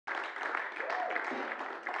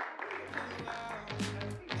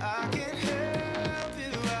I can help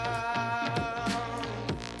you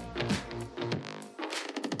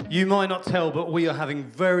out. You might not tell, but we are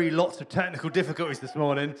having lots of technical difficulties this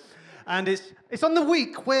morning. And it's on the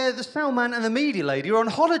week where the soundman and the media lady are on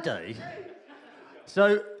holiday.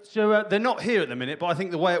 So they're not here at the minute, but I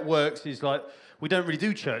think the way it works is like, we don't really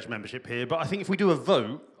do church membership here, but I think if we do a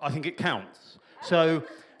vote, I think it counts. So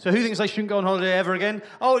who thinks they shouldn't go on holiday ever again?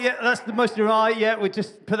 Oh, yeah, that's the most right. Yeah, we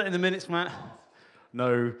just put that in the minutes, Matt.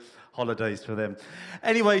 No holidays for them.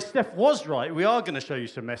 Anyway, Steph was right. We are going to show you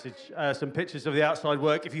some pictures of the outside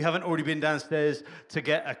work. If you haven't already been downstairs to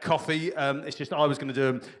get a coffee, it's just I was going to do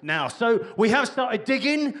them now. So we have started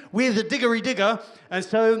digging with the diggery digger, and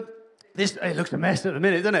so it looks a mess at the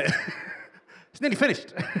minute, doesn't it? It's nearly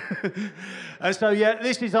finished. And so, yeah,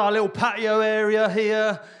 this is our little patio area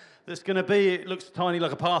here. That's going to be, it looks tiny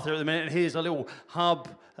like a path there at the minute, and here's a little hub,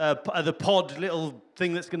 the pod little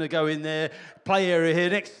thing that's going to go in there. Play area here.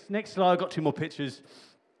 Next slide, I've got 2 more pictures.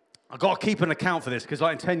 I've got to keep an account for this, because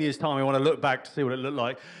like in 10 years' time, I want to look back to see what it looked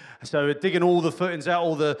like. So we're digging all the footings out,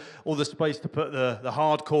 all the space to put the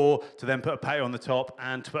hardcore, to then put a patio on the top,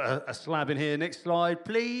 and to put a slab in here. Next slide,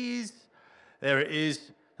 please. There it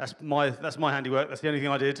is. That's my handiwork. That's the only thing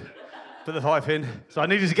I did. Put the pipe in. So I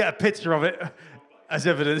needed to get a picture of it as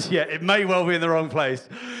evidence. Yeah, it may well be in the wrong place.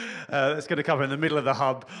 It's going to come in the middle of the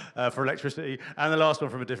hub for electricity. And the last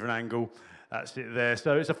one from a different angle. That's it there.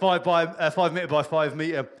 So it's a 5 metre by 5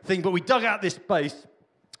 metre thing. But we dug out this space,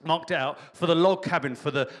 marked it out for the log cabin, for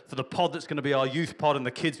the pod that's going to be our youth pod, and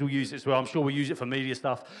the kids will use it as well. I'm sure we'll use it for media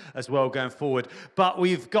stuff as well going forward. But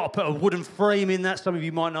we've got to put a wooden frame in that. Some of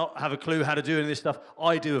you might not have a clue how to do any of this stuff.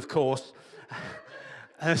 I do, of course.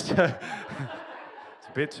 And so, it's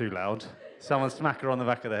a bit too loud. Someone smack her on the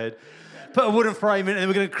back of the head. Put a wooden frame in, and then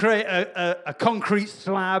we're going to create a concrete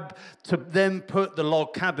slab to then put the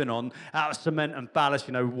log cabin on out of cement and ballast,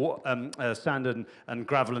 sand and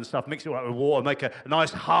gravel and stuff, mix it with water, make a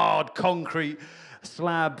nice hard concrete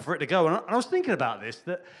slab for it to go. And I was thinking about this,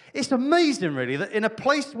 that it's amazing, really, that in a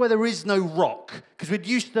place where there is no rock, because we'd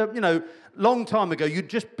used to, long time ago, you'd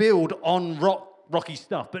just build on rocky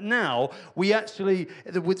stuff. But now we actually,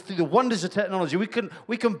 through the wonders of technology, we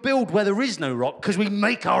can build where there is no rock, because we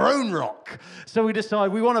make our own rock. So we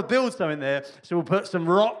decide we want to build something there, so we'll put some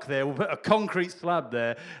rock there, we'll put a concrete slab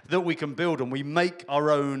there that we can build on. We make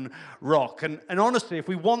our own rock. And honestly, if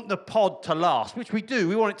we want the pod to last, which we do,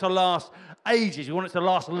 we want it to last ages, we want it to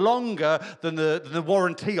last longer than the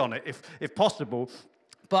warranty on it, if possible.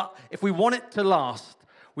 But if we want it to last,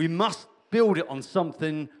 we must build it on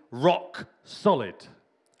something rock solid.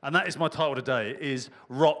 And that is my title today, is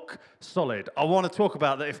rock solid. I want to talk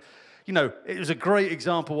about that. If, it was a great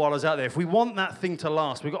example while I was out there. If we want that thing to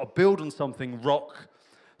last, we've got to build on something rock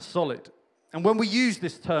solid. And when we use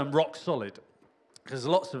this term rock solid, because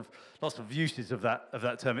there's lots of uses of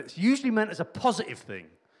that term, it's usually meant as a positive thing.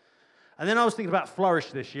 And then I was thinking about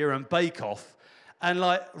Flourish this year and Bake Off, and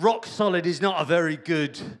like rock solid is not a very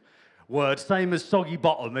good word, same as soggy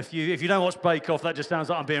bottom. If you don't watch Bake Off, that just sounds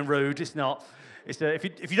like I'm being rude. It's not. If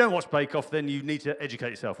you don't watch Bake Off, then you need to educate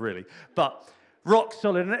yourself, really. But rock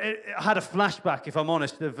solid. And I had a flashback, if I'm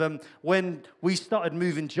honest, of when we started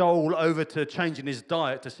moving Joel over to changing his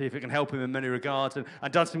diet to see if it can help him in many regards, and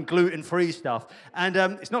done some gluten-free stuff. And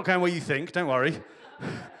it's not going where you think. Don't worry.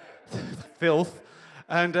 Filth.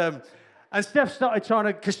 And Steph started trying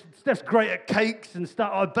to, because Steph's great at cakes and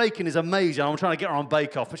stuff. Baking is amazing. I'm trying to get her on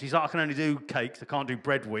Bake Off, but she's like, I can only do cakes. I can't do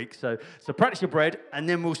bread week. So practice your bread, and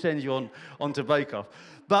then we'll send you on to Bake Off.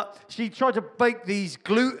 But she tried to bake these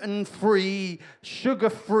gluten-free,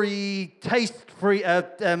 sugar-free, taste-free,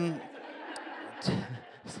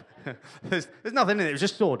 there's nothing in it. It was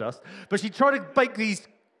just sawdust. But she tried to bake these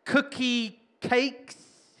cookie cakes.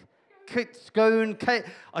 Scone cake.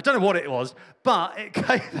 I don't know what it was, but it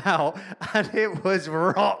came out and it was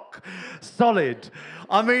rock solid.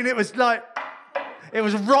 I mean, it was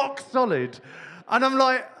rock solid. And I'm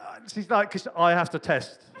like, she's like, because I have to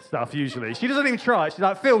test stuff usually. She doesn't even try it. She's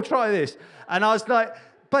like, Phil, try this. And I was like,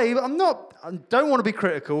 babe, I don't want to be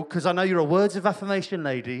critical, because I know you're a words of affirmation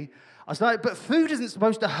lady. I was like, but food isn't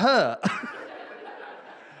supposed to hurt.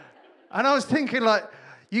 And I was thinking, like,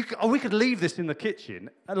 we could leave this in the kitchen,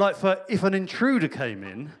 like, for if an intruder came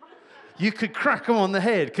in, you could crack them on the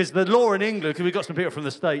head, because the law in England, because we've got some people from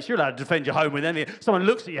the States, you're allowed to defend your home with anything. Someone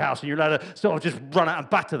looks at your house and you're allowed to sort of just run out and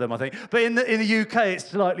batter them, I think. But in the UK, it's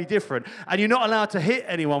slightly different. And you're not allowed to hit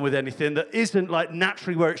anyone with anything that isn't, like,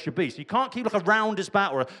 naturally where it should be. So you can't keep, like, a rounders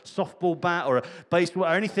bat or a softball bat or a baseball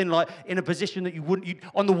or anything, like, in a position that you wouldn't.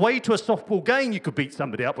 On the way to a softball game, you could beat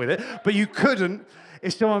somebody up with it, but you couldn't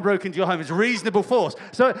if someone broke into your home. It's reasonable force.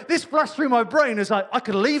 So this flashed through my brain as I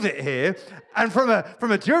could leave it here, and from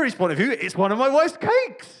a jury's point of view, it's one of my wife's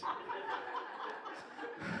cakes.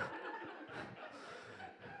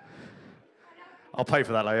 I'll pay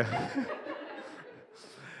for that later.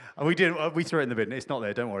 And we threw it in the bin. It's not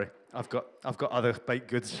there, don't worry. I've got other baked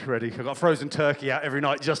goods ready. I've got frozen turkey out every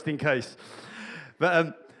night just in case.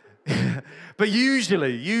 But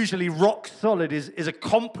usually rock solid is a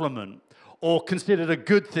compliment or considered a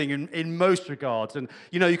good thing in most regards. And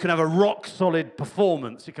you can have a rock solid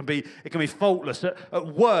performance. It can be faultless. At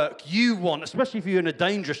work, you want, especially if you're in a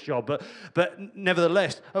dangerous job, but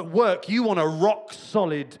nevertheless, at work, you want a rock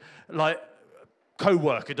solid,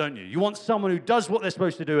 co-worker, don't you? You want someone who does what they're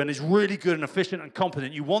supposed to do and is really good and efficient and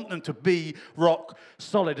competent. You want them to be rock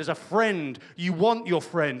solid. As a friend, you want your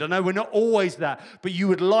friend. I know we're not always that, but you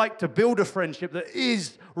would like to build a friendship that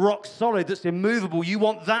is rock solid, that's immovable. You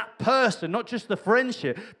want that person, not just the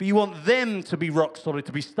friendship, but you want them to be rock solid,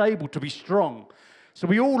 to be stable, to be strong. So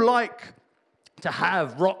we all like to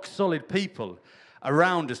have rock solid people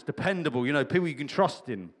around us, dependable, people you can trust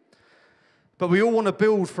in. But we all want to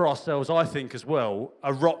build for ourselves, I think, as well,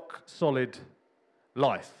 a rock-solid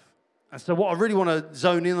life. And so what I really want to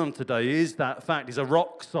zone in on today is that fact, is a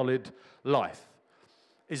rock-solid life.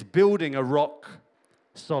 Is building a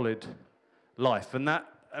rock-solid life. And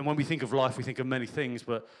when we think of life, we think of many things.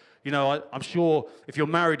 But, I'm sure if you're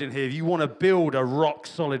married in here, you want to build a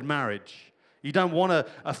rock-solid marriage. You don't want a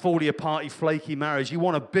fally apart, flaky marriage. You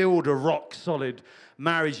want to build a rock-solid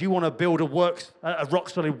marriage. You want to build a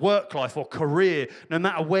rock-solid work life or career, no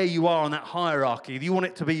matter where you are on that hierarchy. You want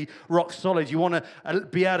it to be rock-solid. You want to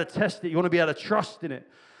be able to test it. You want to be able to trust in it.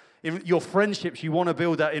 In your friendships, you want to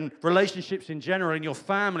build that. In relationships in general, in your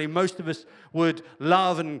family, most of us would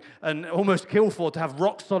love and almost kill for to have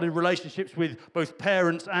rock-solid relationships with both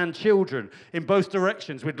parents and children in both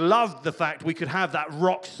directions. We'd love the fact we could have that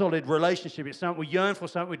rock-solid relationship. It's something we yearn for,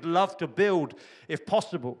 something we'd love to build if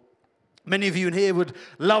possible. Many of you in here would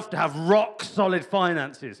love to have rock-solid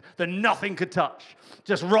finances that nothing could touch.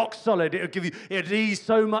 Just rock-solid. It'd ease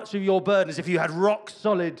so much of your burdens if you had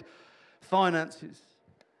rock-solid finances.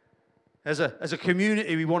 As a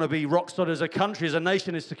community, we want to be rock solid. As a country, as a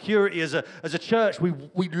nation, as security, as a church,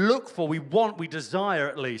 we look for, we want, we desire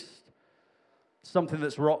at least something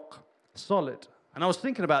that's rock solid. And I was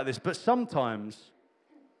thinking about this, but sometimes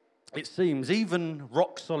it seems even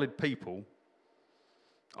rock solid people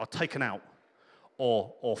are taken out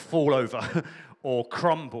or fall over or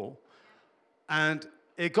crumble. And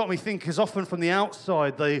it got me thinking, because often from the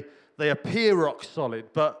outside they appear rock solid,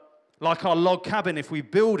 but like our log cabin, if we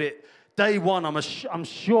build it, day one, I'm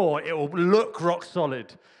sure it will look rock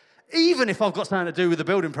solid, even if I've got something to do with the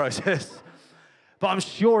building process. But I'm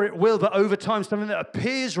sure it will. But over time, something that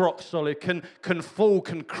appears rock solid can fall,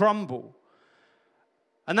 can crumble.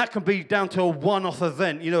 And that can be down to a one-off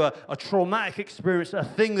event, a traumatic experience, a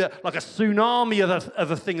thing that, like a tsunami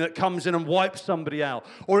of a thing that comes in and wipes somebody out.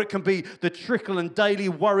 Or it can be the trickle and daily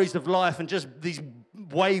worries of life and just these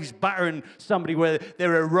waves battering somebody where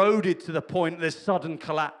they're eroded to the point there's sudden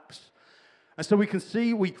collapse. And so we can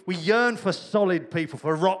see, we yearn for solid people,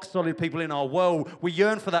 for rock-solid people in our world. We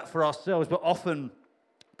yearn for that for ourselves, but often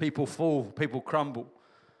people fall, people crumble.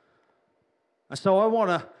 And so I want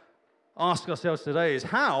to ask ourselves today is,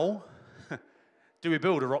 how do we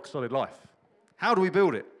build a rock-solid life? How do we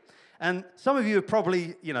build it? And some of you are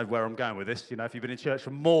probably, where I'm going with this. If you've been in church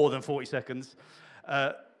for more than 40 seconds,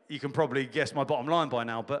 you can probably guess my bottom line by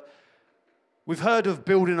now. But we've heard of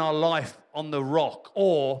building our life on the rock,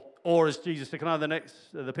 or as Jesus said, can I have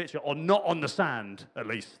the picture, or not on the sand, at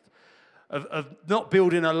least. Of not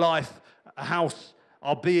building a house,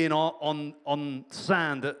 our being on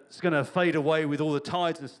sand that's going to fade away with all the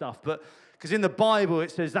tides and stuff. But because in the Bible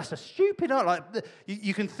it says that's a stupid idea.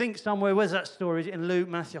 You can think somewhere, where's that story? Is it in Luke,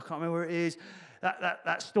 Matthew? I can't remember where it is.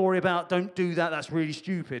 That story about don't do that, that's really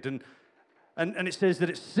stupid. And it says that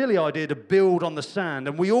it's a silly idea to build on the sand.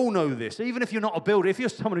 And we all know this. Even if you're not a builder, if you're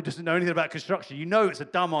someone who doesn't know anything about construction, you know it's a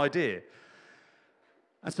dumb idea.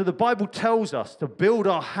 And so the Bible tells us to build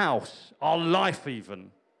our house, our life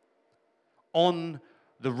even, on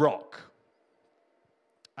the rock.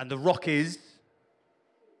 And the rock is...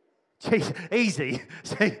 easy.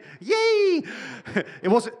 Say, yay! It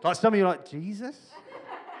wasn't like some of you are like, Jesus?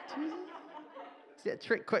 Is it a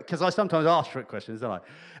trick question? Because I sometimes ask trick questions, don't I?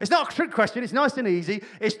 It's not a trick question. It's nice and easy.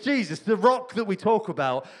 It's Jesus. The rock that we talk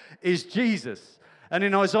about is Jesus. And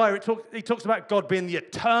in Isaiah, he talks about God being the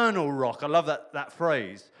eternal rock. I love that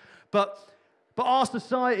phrase. But our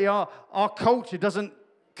society, our culture doesn't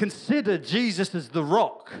consider Jesus as the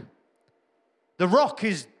rock. The rock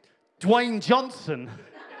is Dwayne Johnson.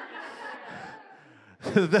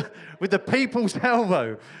 With the people's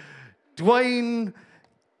elbow. Dwayne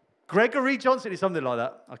Gregory Johnson, it's something like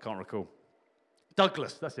that. I can't recall.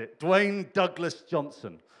 Douglas, that's it. Dwayne Douglas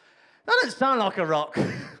Johnson. That doesn't sound like a rock.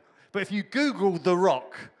 But if you Google The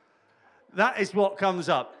Rock, that is what comes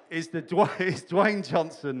up, is Dwayne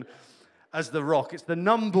Johnson as The Rock. It's the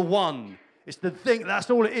number one. It's the thing, that's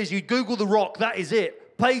all it is. You Google The Rock, that is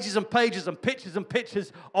it. Pages and pages and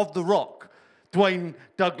pictures of The Rock. Dwayne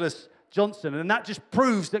Douglas Johnson. And that just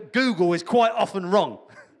proves that Google is quite often wrong.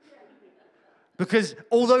 Because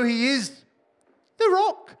although he is The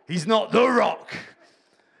Rock, he's not The Rock.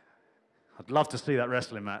 I'd love to see that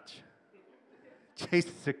wrestling match.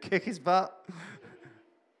 Jesus, to kick his butt.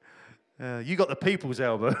 You got the people's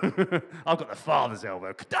elbow. I've got the Father's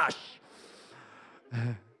elbow. Kadash.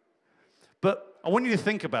 But I want you to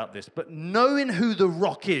think about this. But knowing who The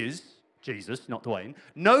Rock is, Jesus, not Dwayne,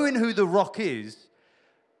 knowing who The Rock is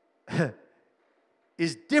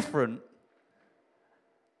different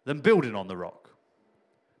than building on The Rock.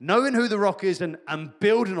 Knowing who The Rock is and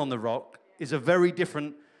building on The Rock is a very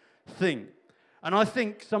different thing. And I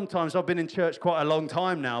think sometimes, I've been in church quite a long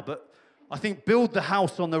time now, but I think build the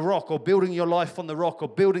house on the rock, or building your life on the rock, or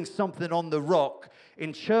building something on the rock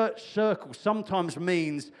in church circles sometimes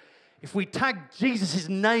means if we tag Jesus'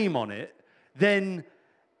 name on it, then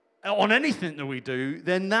on anything that we do,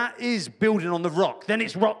 then that is building on the rock. Then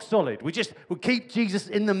it's rock solid. We keep Jesus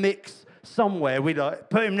in the mix somewhere. We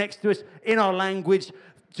put him next to us in our language,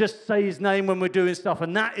 just say his name when we're doing stuff,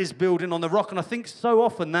 and that is building on the rock. And I think so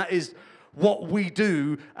often that is what we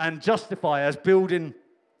do and justify as building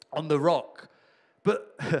on the rock,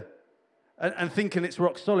 but and thinking it's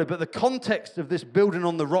rock solid. But the context of this building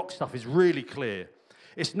on the rock stuff is really clear.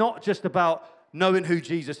 It's not just about knowing who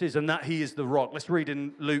Jesus is and that he is the rock. Let's read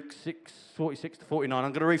in Luke 6:46-49. I'm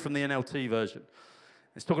going to read from the NLT version.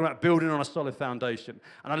 It's talking about building on a solid foundation.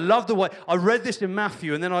 And I love the way, I read this in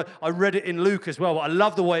Matthew, and then I read it in Luke as well, but I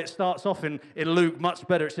love the way it starts off in Luke much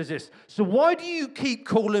better. It says this: so why do you keep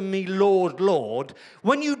calling me Lord, Lord,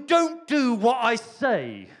 when you don't do what I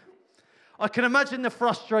say? I can imagine the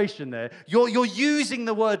frustration there. You're using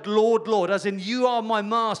the word Lord, Lord, as in you are my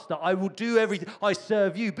master. I will do everything. I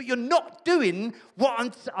serve you. But you're not doing what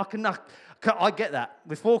I get that.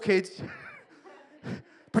 With 4 kids,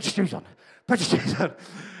 put your shoes on. Put your shoes on.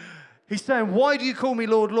 He's saying, why do you call me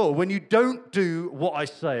Lord, Lord, when you don't do what I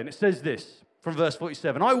say? And it says this from verse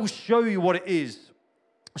 47. I will show you what it is.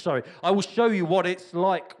 I will show you what it's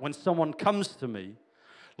like when someone comes to me,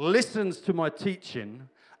 listens to my teaching,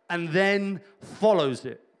 and then follows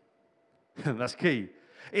it. That's key.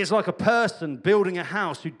 It's like a person building a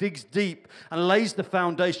house who digs deep and lays the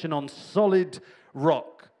foundation on solid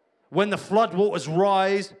rock. When the floodwaters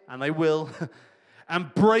rise, and they will,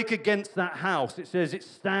 and break against that house, it says it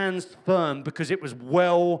stands firm because it was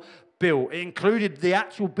well built. It included the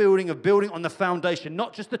actual building on the foundation,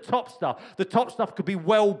 not just the top stuff. The top stuff could be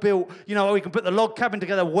well built. You know, we can put the log cabin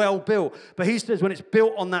together well built. But he says when it's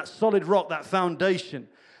built on that solid rock, that foundation,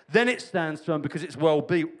 then it stands firm because it's well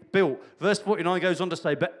built. Verse 49 goes on to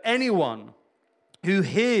say, but anyone who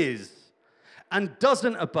hears and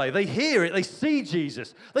doesn't obey, they hear it, they see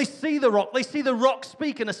Jesus, they see the rock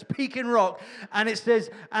speaking, a speaking rock, and it says,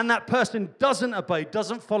 and that person doesn't obey,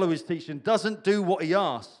 doesn't follow his teaching, doesn't do what he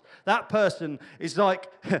asks. That person is like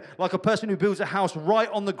a person who builds a house right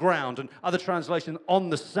on the ground, and other translations, on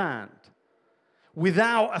the sand,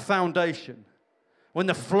 without a foundation. When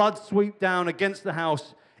the floods sweep down against the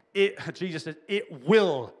house, Jesus says, it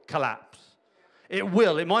will collapse. It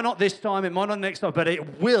will. It might not this time, it might not next time, but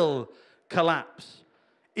it will collapse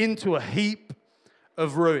into a heap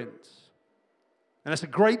of ruins. And it's a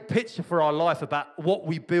great picture for our life about what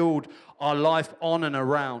we build our life on and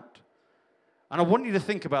around. And I want you to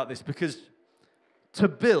think about this, because to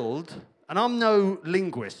build, and I'm no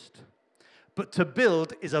linguist, but to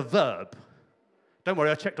build is a verb. Don't worry,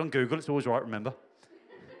 I checked on Google, it's always right, remember.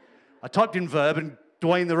 I typed in verb and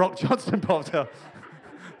Dwayne "The Rock" Johnson popped up.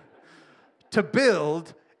 To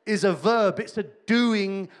build is a verb. It's a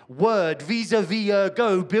doing word. Vis-a-vis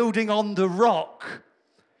ergo, building on the rock,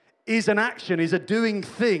 is an action, is a doing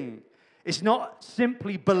thing. It's not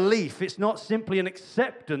simply belief. It's not simply an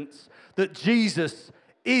acceptance that Jesus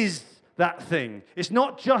is that thing. It's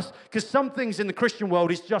not just, because some things in the Christian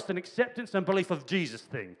world is just an acceptance and belief of Jesus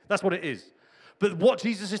thing. That's what it is. But what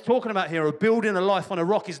Jesus is talking about here, of building a life on a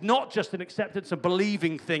rock, is not just an acceptance and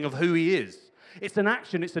believing thing of who he is. It's an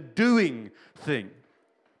action, it's a doing thing.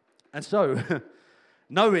 And so,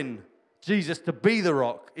 knowing Jesus to be the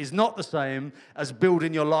rock is not the same as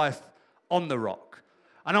building your life on the rock.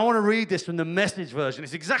 And I want to read this from the Message version.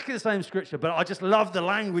 It's exactly the same scripture, but I just love the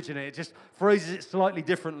language in it. It just phrases it slightly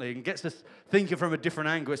differently and gets us thinking from a different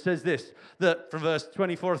angle. It says this, that from verse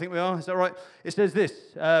 24, I think we are. Is that right? It says this,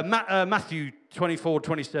 Matthew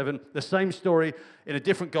 24:27, the same story in a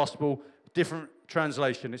different gospel, different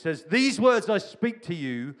translation. It says, "These words I speak to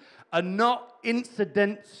you are not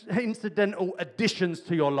incidental additions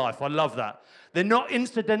to your life." I love that. They're not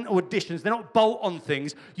incidental additions. They're not bolt-on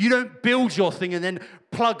things. You don't build your thing and then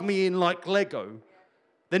plug me in like Lego.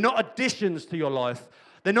 They're not additions to your life.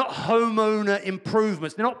 They're not homeowner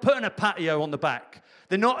improvements. They're not putting a patio on the back.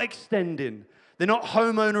 They're not extending. They're not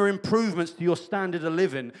homeowner improvements to your standard of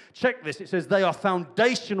living. Check this. It says they are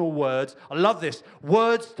foundational words. I love this.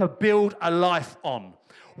 Words to build a life on.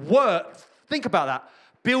 Think about that.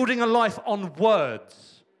 Building a life on words.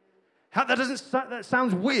 That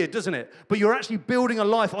sounds weird, doesn't it? But you're actually building a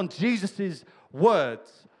life on Jesus'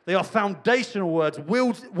 words. They are foundational words,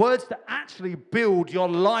 words to actually build your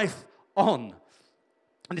life on.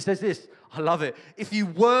 And it says this, I love it. If you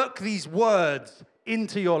work these words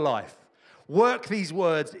into your life,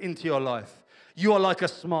 you are like a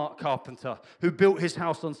smart carpenter who built his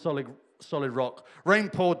house on solid rock. Rain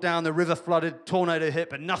poured down, the river flooded, tornado hit,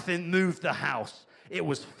 but nothing moved the house. It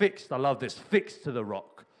was fixed, I love this, fixed to the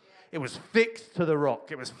rock. It was fixed to the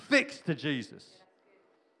rock. It was fixed to Jesus.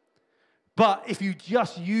 But if you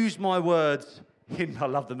just use my words I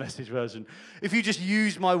love the Message version. If you just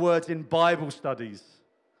use my words in Bible studies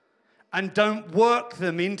and don't work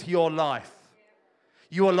them into your life,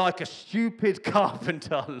 you are like a stupid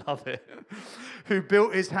carpenter, I love it, who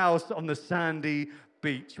built his house on the sandy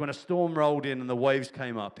beach. When a storm rolled in and the waves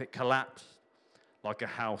came up, it collapsed like a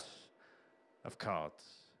house of cards.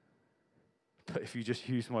 But if you just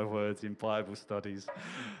use my words in Bible studies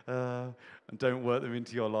and don't work them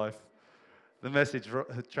into your life, the Message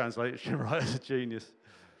translation writer's a genius.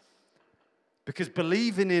 Because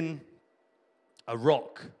believing in a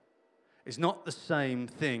rock is not the same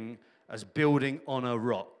thing as building on a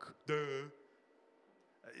rock. Duh.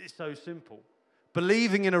 It's so simple.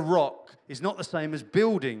 Believing in a rock is not the same as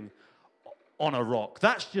building on a rock.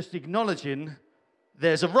 That's just acknowledging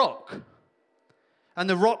there's a rock. And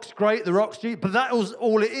the rock's great, the rock's cheap, but that was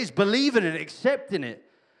all it is, believing in it, accepting it.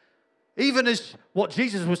 Even as what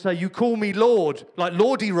Jesus would say, you call me Lord, like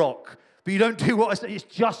Lordy Rock, but you don't do what I say, it's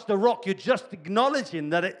just a rock. You're just acknowledging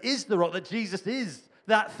that it is the rock, that Jesus is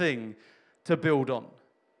that thing to build on.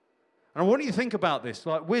 And I want you to think about this.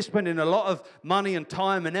 Like, we're spending a lot of money and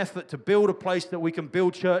time and effort to build a place that we can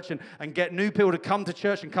build church and get new people to come to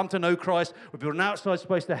church and come to know Christ. We build an outside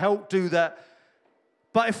space to help do that.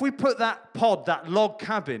 But if we put that pod, that log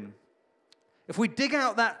cabin, if we dig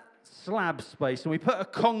out that slab space and we put a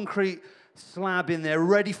concrete slab in there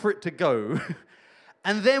ready for it to go,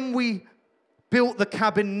 and then we built the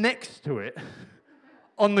cabin next to it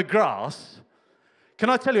on the grass, can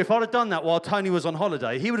I tell you, if I'd have done that while Tony was on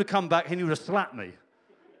holiday, he would have come back and he would have slapped me.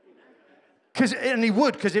 And he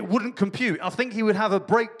would, because it wouldn't compute. I think he would have a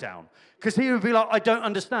breakdown, because he would be like, I don't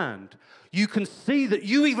understand. You can see that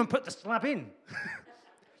you even put the slab in.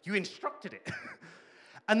 You instructed it.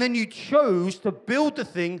 And then you chose to build the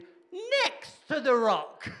thing next to the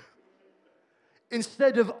rock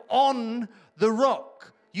instead of on the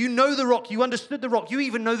rock. You know the rock. You understood the rock. You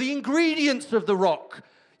even know the ingredients of the rock.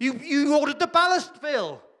 You ordered the ballast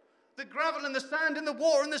fill, the gravel and the sand and the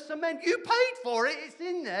water and the cement. You paid for it. It's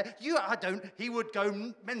in there. He would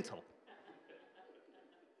go mental.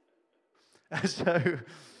 So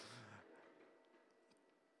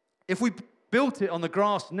if we built it on the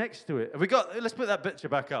grass next to it. Let's put that picture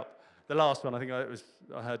back up. The last one, I think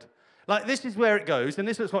I had. Like, this is where it goes, and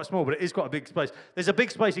this looks quite small, but it is quite a big space. There's a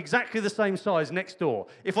big space exactly the same size next door.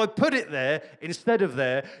 If I put it there instead of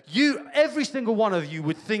there, every single one of you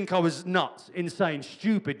would think I was nuts, insane,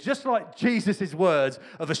 stupid, just like Jesus' words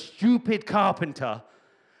of a stupid carpenter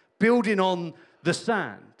building on the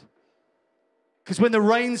sand. Because when the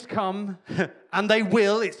rains come, and they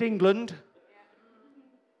will, it's England,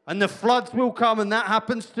 and the floods will come, and that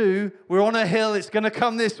happens too. We're on a hill, it's going to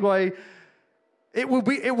come this way. It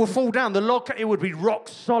will fall down. It would be rock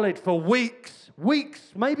solid for weeks,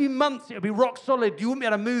 maybe months. It would be rock solid. You wouldn't be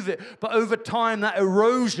able to move it. But over time, that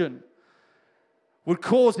erosion would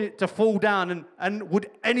cause it to fall down. And would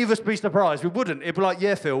any of us be surprised? We wouldn't. It'd be like,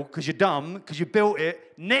 yeah, Phil, because you're dumb, because you built it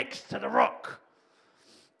next to the rock.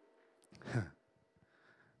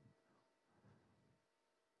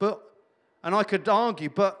 And I could argue,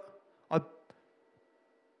 but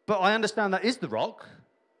I understand that is the rock.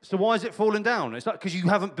 So why is it falling down? It's like, because you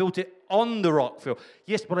haven't built it on the rock, Phil.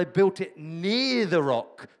 Yes, but I built it near the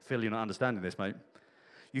rock. Phil, you're not understanding this, mate.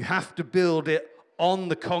 You have to build it on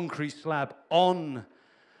the concrete slab, on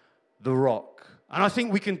the rock. And I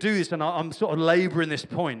think we can do this, and I'm sort of laboring this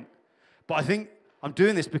point, but I think I'm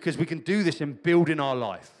doing this because we can do this in building our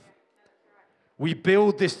life. We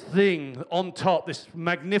build this thing on top, this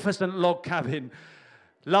magnificent log cabin,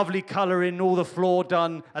 lovely colouring, all the floor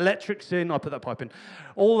done, electrics in, I put that pipe in,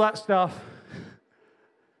 all that stuff.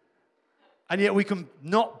 And yet we can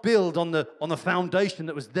not build on the foundation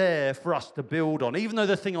that was there for us to build on, even though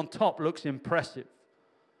the thing on top looks impressive.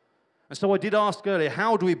 And so I did ask earlier,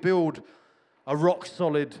 how do we build a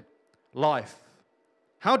rock-solid life?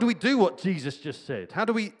 How do we do what Jesus just said? How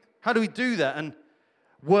do we do that and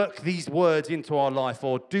work these words into our life,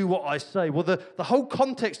 or do what I say? Well, the whole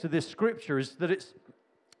context of this scripture is that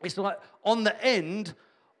it's like on the end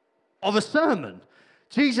of a sermon.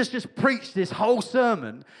 Jesus just preached this whole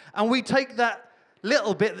sermon, and we take that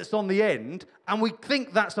little bit that's on the end, and we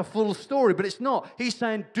think that's a full story, but it's not. He's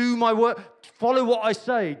saying, do my work, follow what I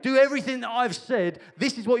say, do everything that I've said.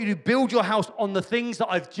 This is what you do. Build your house on the things that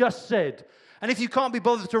I've just said. And if you can't be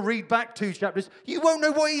bothered to read back 2 chapters, you won't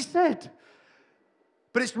know what he said.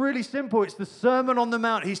 But it's really simple. It's the Sermon on the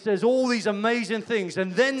Mount. He says all these amazing things,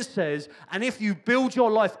 and then says, and if you build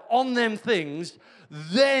your life on them things,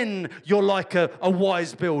 then you're like a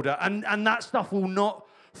wise builder. And that stuff will not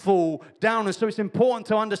fall down. And so it's important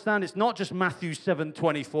to understand it's not just Matthew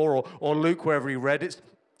 7:24 or Luke, wherever he read. It's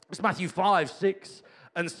Matthew 5, 6,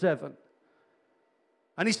 and 7.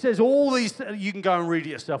 And he says all these, you can go and read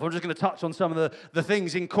it yourself. I'm just going to touch on some of the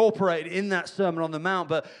things incorporated in that Sermon on the Mount,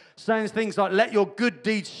 but saying things like, let your good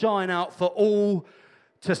deeds shine out for all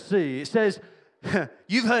to see. It says,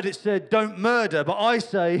 you've heard it said, don't murder, but I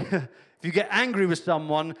say, if you get angry with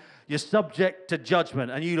someone, you're subject to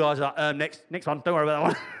judgment. And you guys are like, next one, don't worry about that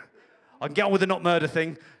one. I can get on with the not murder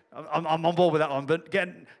thing. I'm on board with that one, but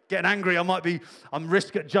getting angry, I'm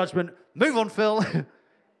risk at judgment. Move on, Phil.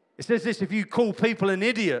 It says this, if you call people an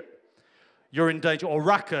idiot, you're in danger. Or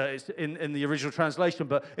raka is in the original translation.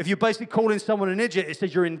 But if you're basically calling someone an idiot, it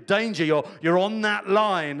says you're in danger. You're on that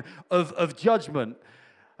line of judgment.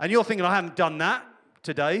 And you're thinking, I haven't done that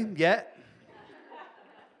today yet.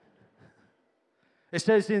 It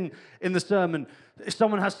says in the sermon, if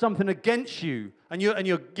someone has something against you and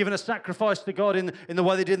you're giving a sacrifice to God in the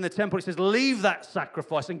way they did in the temple, it says leave that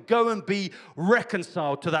sacrifice and go and be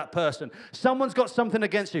reconciled to that person. Someone's got something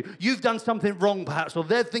against you. You've done something wrong perhaps, or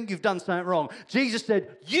they think you've done something wrong. Jesus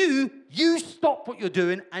said, you stop what you're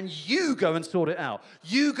doing and you go and sort it out.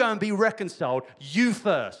 You go and be reconciled, you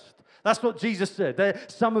first. That's what Jesus said. They're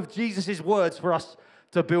some of Jesus' words for us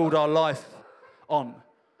to build our life on.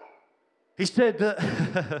 He said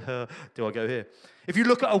that, do I go here? If you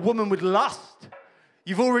look at a woman with lust,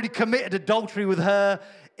 you've already committed adultery with her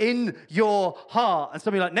in your heart. And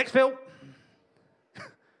somebody like, next, Phil.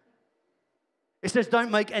 It says, don't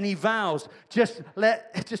make any vows. Just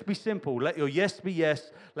be simple. Let your yes be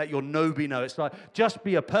yes. Let your no be no. It's like, just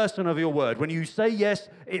be a person of your word. When you say yes,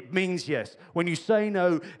 it means yes. When you say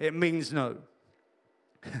no, it means no.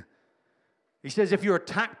 He says if you're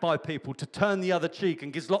attacked by people, to turn the other cheek,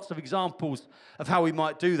 and gives lots of examples of how we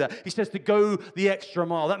might do that. He says to go the extra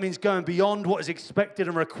mile. That means going beyond what is expected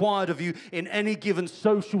and required of you in any given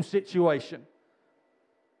social situation.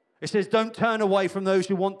 It says don't turn away from those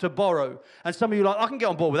who want to borrow. And some of you are like, I can get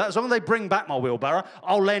on board with that. As long as they bring back my wheelbarrow,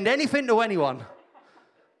 I'll lend anything to anyone.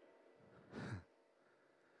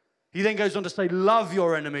 He then goes on to say, love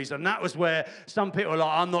your enemies. And that was where some people are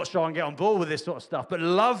like, I'm not sure I can get on board with this sort of stuff. But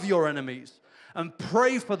love your enemies and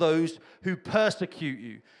pray for those who persecute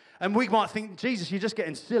you. And we might think, Jesus, you're just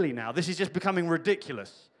getting silly now. This is just becoming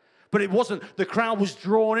ridiculous. But it wasn't. The crowd was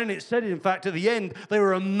drawn in. It said, in fact, at the end, they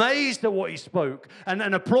were amazed at what he spoke and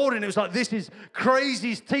applauding. It was like, this is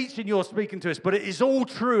crazy teaching you're speaking to us. But it is all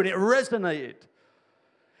true, and it resonated.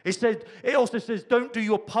 It also says, don't do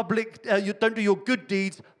your good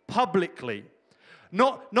deeds publicly.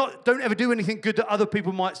 Not don't ever do anything good that other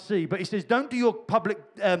people might see, but he says don't do your public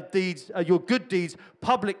deeds, your good deeds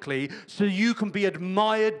publicly so you can be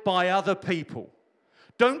admired by other people.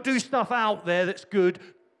 Don't do stuff out there that's good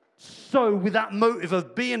so with that motive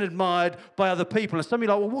of being admired by other people. And some of you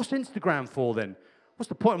are like, well, what's Instagram for then? What's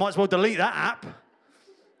the point? I might as well delete that app.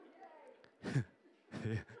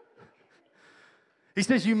 He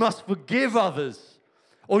says you must forgive others,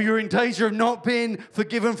 or you're in danger of not being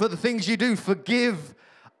forgiven for the things you do. Forgive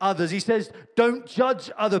others. He says, don't judge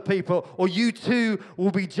other people, or you too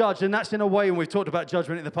will be judged. And that's in a way, and we've talked about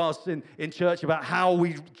judgment in the past in church, about how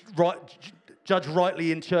we judge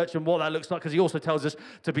rightly in church and what that looks like, because he also tells us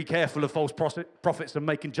to be careful of false prophets and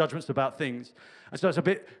making judgments about things. And so it's a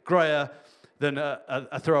bit grayer than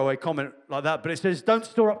a throwaway comment like that. But it says, don't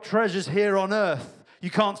store up treasures here on earth.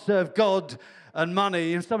 You can't serve God and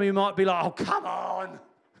money. And some of you might be like, oh, come on.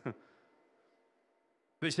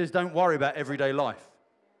 But it says, don't worry about everyday life.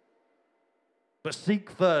 But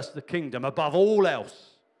seek first the kingdom above all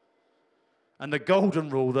else. And the golden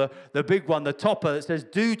rule, the big one, the topper, it says,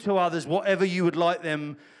 do to others whatever you would like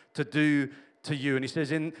them to do to you. And he says,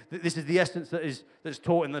 this is the essence that's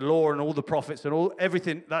taught in the law and all the prophets and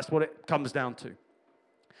everything. That's what it comes down to.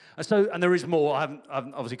 And there is more. I haven't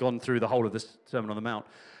obviously gone through the whole of this Sermon on the Mount.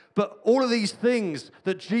 But all of these things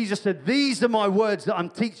that Jesus said, these are my words that I'm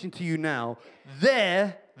teaching to you now.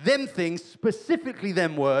 Them things, specifically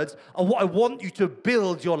them words, are what I want you to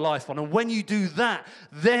build your life on. And when you do that,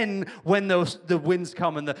 then when the winds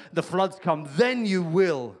come and the floods come, then you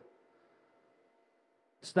will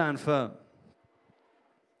stand firm.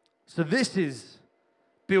 So this is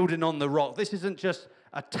building on the rock. This isn't just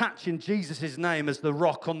attaching Jesus' name as the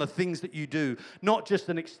rock on the things that you do, not just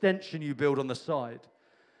an extension you build on the side,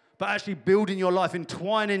 but actually building your life,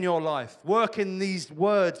 entwining your life, working these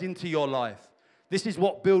words into your life. This is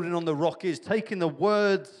what building on the rock is, taking the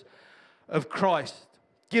words of Christ,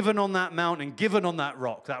 given on that mountain, given on that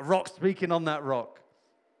rock speaking on that rock,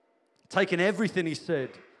 taking everything he said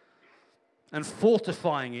and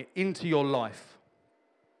fortifying it into your life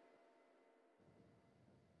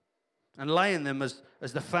and laying them as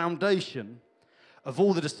the foundation of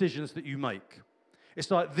all the decisions that you make.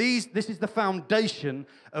 It's like this is the foundation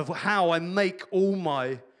of how I make all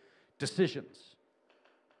my decisions.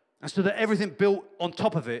 And so that everything built on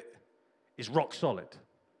top of it is rock solid.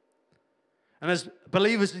 And as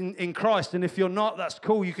believers in Christ, and if you're not, that's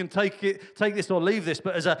cool. You can take this or leave this.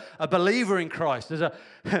 But as a believer in Christ,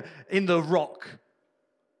 in the rock,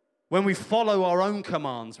 when we follow our own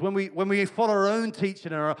commands, when we follow our own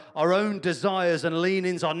teaching and our own desires and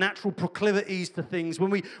leanings, our natural proclivities to things,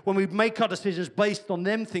 when we make our decisions based on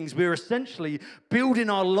them things, we're essentially building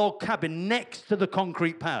our log cabin next to the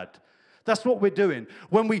concrete pad. That's what we're doing.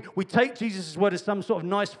 When we take Jesus' word as some sort of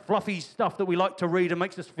nice, fluffy stuff that we like to read and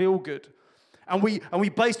makes us feel good, and we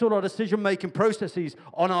base all our decision-making processes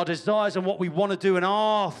on our desires and what we want to do and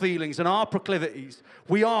our feelings and our proclivities,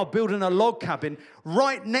 we are building a log cabin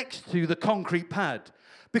right next to the concrete pad.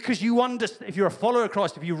 Because you understand, if you're a follower of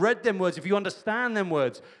Christ, if you read them words, if you understand them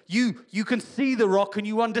words, you can see the rock and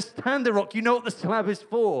you understand the rock. You know what the slab is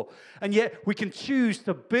for. And yet we can choose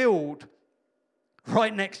to build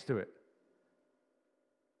right next to it,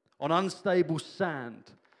 on unstable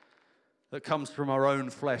sand that comes from our own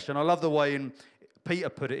flesh. And I love the way Peter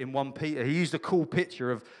put it in 1 Peter. He used a cool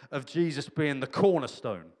picture of Jesus being the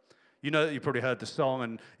cornerstone. You know, you probably heard the song,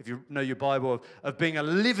 and if you know your Bible, of being a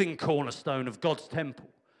living cornerstone of God's temple.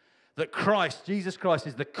 That Jesus Christ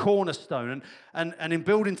is the cornerstone. And in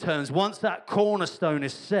building terms, once that cornerstone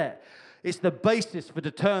is set, it's the basis for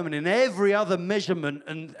determining every other measurement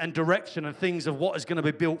and direction and things of what is going to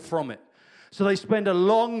be built from it. So they spend a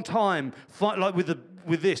long time, like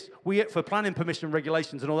with this, for planning permission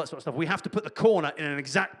regulations and all that sort of stuff, we have to put the corner in an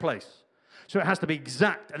exact place. So it has to be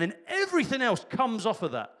exact, and then everything else comes off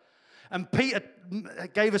of that. And Peter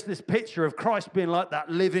gave us this picture of Christ being like that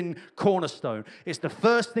living cornerstone. It's the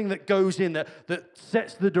first thing that goes in that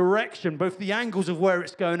sets the direction, both the angles of where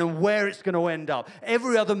it's going and where it's going to end up.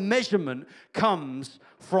 Every other measurement comes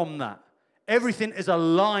from that. Everything is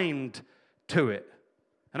aligned to it.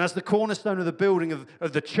 And as the cornerstone of the building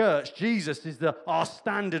of the church, Jesus is our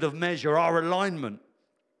standard of measure, our alignment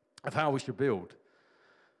of how we should build.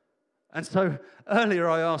 And so earlier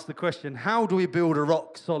I asked the question, how do we build a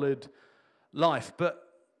rock-solid life? But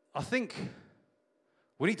I think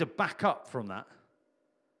we need to back up from that.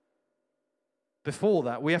 Before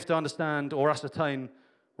that, we have to understand or ascertain,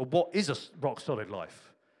 well, what is a rock-solid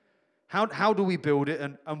life? How do we build it,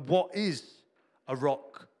 and what is a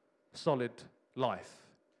rock-solid life?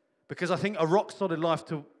 Because I think a rock-solid life,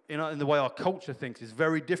 in the way our culture thinks, is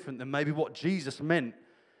very different than maybe what Jesus meant.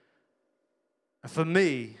 And for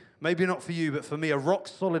me, maybe not for you, but for me, a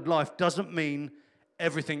rock-solid life doesn't mean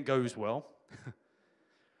everything goes well.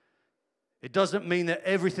 It doesn't mean that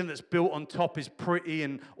everything that's built on top is pretty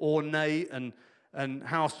and ornate and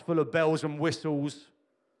house full of bells and whistles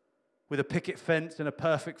with a picket fence and a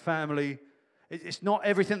perfect family. It's not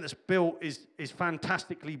everything that's built is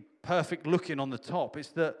fantastically perfect looking on the top.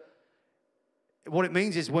 It's that what it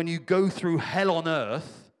means is when you go through hell on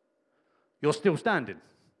earth, you're still standing.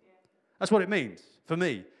 That's what it means for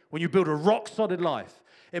me. When you build a rock-solid life,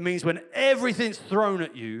 it means when everything's thrown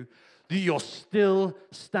at you, that you're still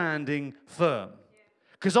standing firm.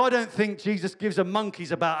 Because I don't think Jesus gives a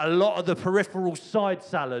monkeys about a lot of the peripheral side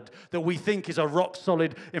salad that we think is a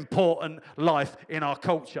rock-solid, important life in our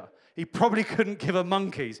culture. He probably couldn't give a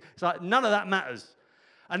monkeys. It's like, none of that matters.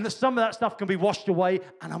 And some of that stuff can be washed away,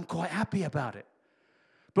 and I'm quite happy about it.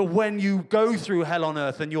 But when you go through hell on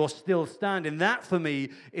earth and you're still standing, that for me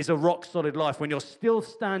is a rock-solid life, when you're still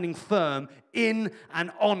standing firm in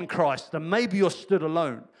and on Christ. And maybe you're stood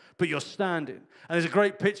alone, but you're standing. And there's a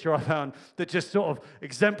great picture I found that just sort of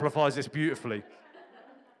exemplifies this beautifully.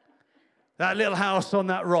 That little house on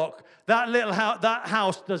that rock, that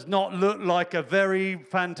house does not look like a very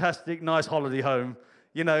fantastic, nice holiday home,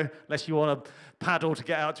 you know, unless you want to paddle to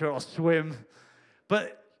get out to it or swim.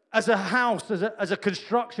 But as a house, as a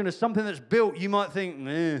construction, as something that's built, you might think,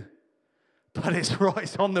 but it's right,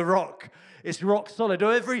 it's on the rock. It's rock solid.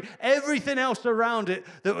 Everything else around it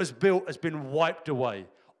that was built has been wiped away.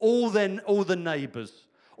 All the neighbors,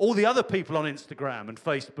 all the other people on Instagram and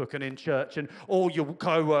Facebook and in church and all your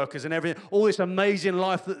co-workers and everything, all this amazing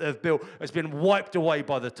life that they've built has been wiped away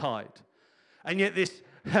by the tide. And yet this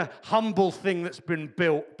humble thing that's been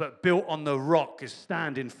built, but built on the rock, is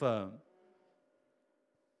standing firm.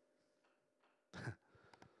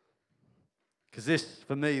 Because this,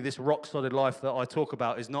 for me, this rock-solid life that I talk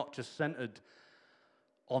about is not just centered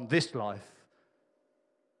on this life,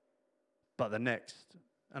 but the next.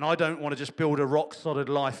 And I don't want to just build a rock-solid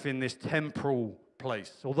life in this temporal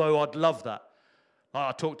place, although I'd love that. Like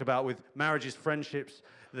I talked about with marriages, friendships,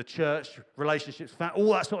 the church, relationships,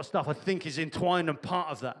 all that sort of stuff I think is entwined and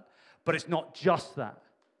part of that. But it's not just that.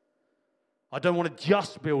 I don't want to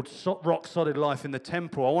just build rock-solid life in the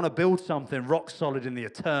temporal. I want to build something rock-solid in the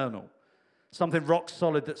eternal. Something rock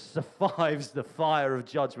solid that survives the fire of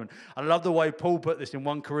judgment. I love the way Paul put this in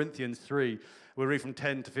 1 Corinthians 3. We'll read from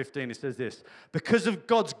 10 to 15. It says this: because of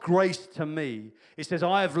God's grace to me, it says,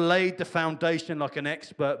 I have laid the foundation like an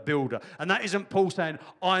expert builder. And that isn't Paul saying,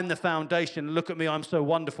 I'm the foundation, look at me, I'm so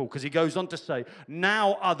wonderful. Because he goes on to say,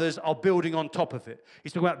 now others are building on top of it.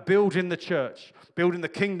 He's talking about building the church, building the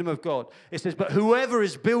kingdom of God. It says, but whoever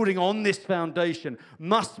is building on this foundation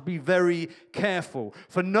must be very careful.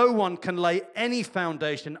 For no one can lay any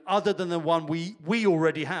foundation other than the one we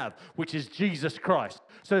already have, which is Jesus Christ.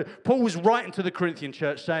 So Paul was writing to the Corinthian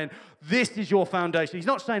church saying, this is your foundation. He's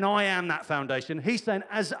not saying I am that foundation. He's saying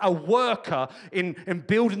as a worker in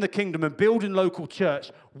building the kingdom and building local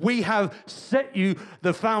church, we have set you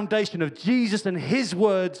the foundation of Jesus and his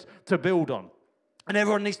words to build on. And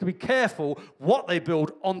everyone needs to be careful what they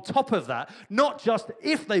build on top of that. Not just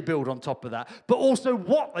if they build on top of that, but also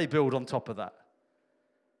what they build on top of that.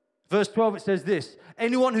 Verse 12, it says this: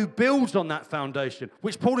 anyone who builds on that foundation,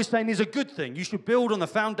 which Paul is saying is a good thing. You should build on the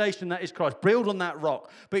foundation that is Christ. Build on that rock.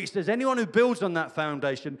 But he says anyone who builds on that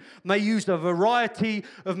foundation may use a variety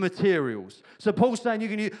of materials. So Paul's saying you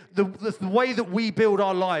can use the way that we build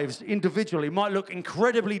our lives individually might look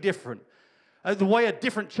incredibly different. The way a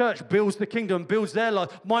different church builds the kingdom, builds their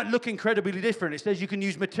life, might look incredibly different. It says you can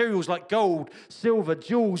use materials like gold, silver,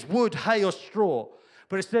 jewels, wood, hay, or straw.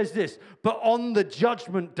 But it says this: but on the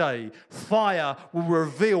judgment day, fire will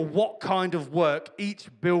reveal what kind of work each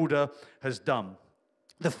builder has done.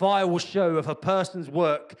 The fire will show if a person's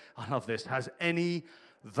work, I love this, has any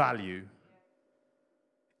value.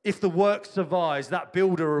 If the work survives, that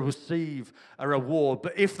builder will receive a reward.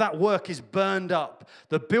 But if that work is burned up,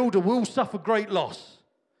 the builder will suffer great loss.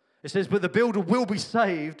 It says, but the builder will be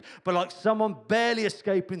saved, but like someone barely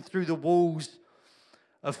escaping through the walls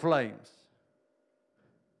of flames.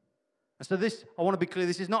 And so this, I want to be clear,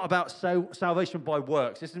 this is not about salvation by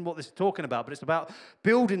works. This isn't what this is talking about, but it's about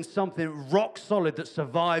building something rock solid that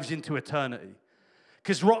survives into eternity.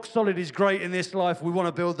 Because rock solid is great in this life. We want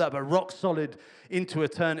to build that, but rock solid into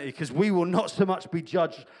eternity. Because we will not so much be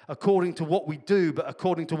judged according to what we do, but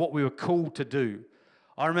according to what we were called to do.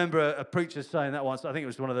 I remember a preacher saying that once. I think it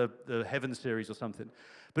was one of the Heaven series or something.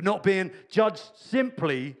 But not being judged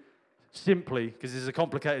simply, because this is a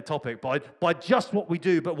complicated topic, by just what we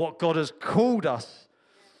do, but what God has called us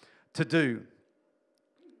to do.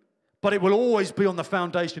 But it will always be on the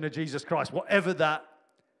foundation of Jesus Christ, whatever that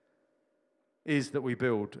is that we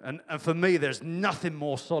build. And for me, there's nothing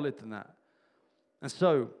more solid than that. And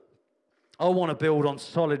so I want to build on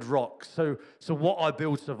solid rock. So what I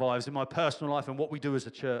build survives in my personal life and what we do as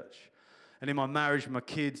a church, and in my marriage with my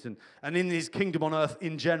kids, and in his kingdom on earth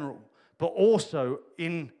in general, but also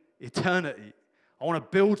in eternity. I want to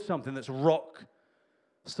build something that's rock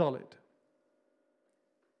solid.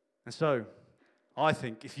 And so I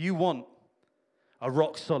think if you want a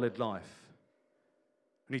rock solid life,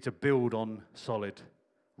 you need to build on solid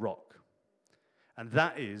rock. And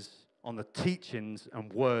that is on the teachings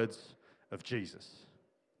and words of Jesus.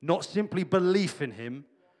 not simply belief in him,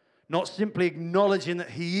 not simply acknowledging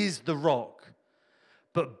that he is the rock,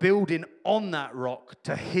 but building on that rock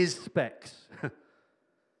to his specs.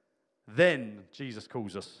 Then Jesus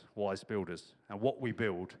calls us wise builders, and what we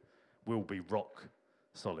build will be rock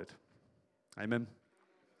solid. Amen.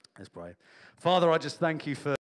 Let's pray. Father, I just thank you for